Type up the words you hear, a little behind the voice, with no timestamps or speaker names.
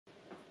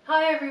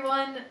Hi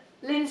everyone,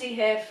 Lindsay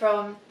here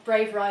from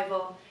Brave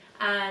Rival,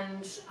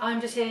 and I'm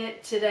just here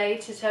today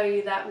to tell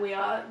you that we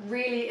are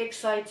really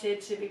excited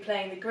to be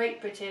playing the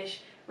Great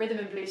British Rhythm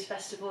and Blues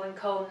Festival in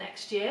Colne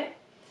next year.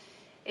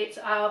 It's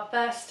our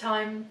first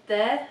time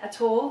there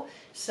at all,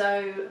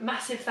 so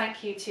massive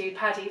thank you to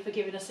Paddy for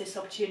giving us this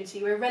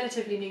opportunity. We're a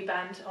relatively new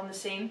band on the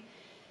scene,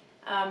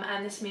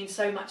 and this means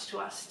so much to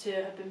us to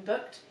have been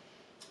booked.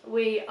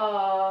 We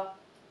are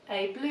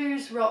a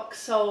blues, rock,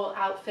 soul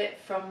outfit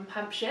from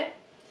Hampshire,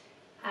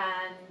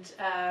 and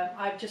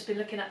I've just been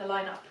looking at the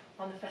lineup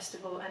on the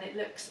festival and it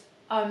looks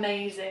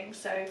amazing,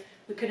 so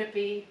we couldn't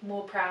be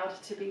more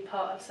proud to be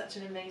part of such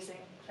an amazing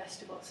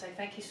festival. So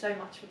thank you so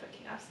much for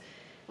booking us.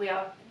 We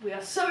are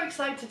so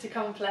excited to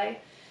come and play.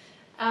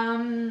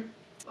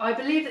 I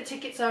believe that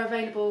tickets are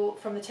available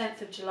from the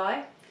 10th of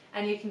July,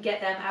 and you can get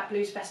them at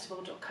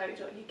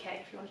bluesfestival.co.uk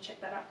if you want to check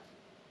that out.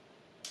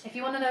 If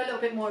you want to know a little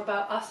bit more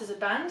about us as a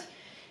band,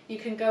 you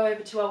can go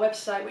over to our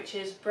website, which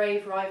is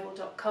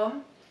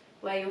braverival.com,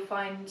 where you'll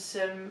find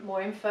some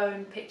more info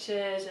and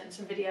pictures and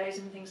some videos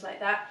and things like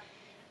that.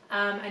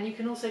 And you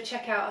can also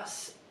check out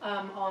us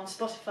on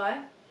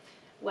Spotify,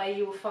 where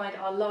you will find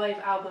our live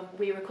album.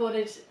 We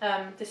recorded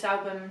this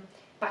album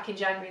back in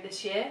January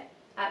this year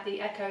at the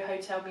Echo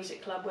Hotel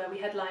Music Club, where we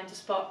headlined a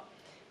spot,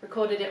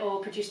 recorded it all,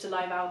 produced a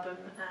live album,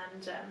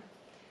 and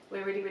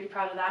we're really, really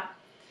proud of that.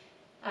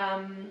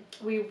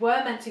 We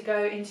were meant to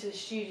go into the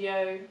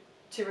studio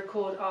to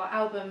record our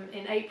album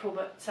in April,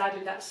 but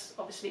sadly that's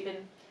obviously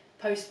been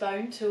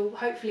postponed till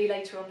hopefully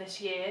later on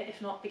this year,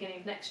 if not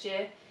beginning of next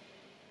year.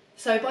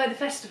 So by the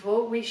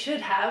festival we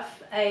should have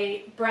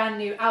a brand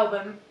new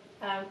album,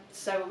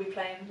 so we'll be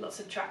playing lots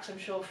of tracks, I'm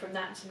sure, from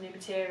that and some new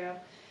material.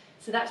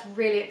 So that's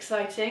really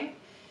exciting.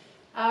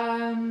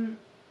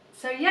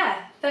 So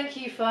yeah, thank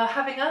you for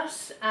having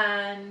us,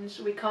 and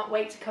we can't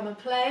wait to come and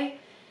play,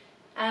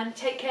 and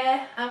take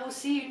care, and we'll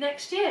see you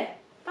next year.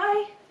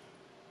 Bye!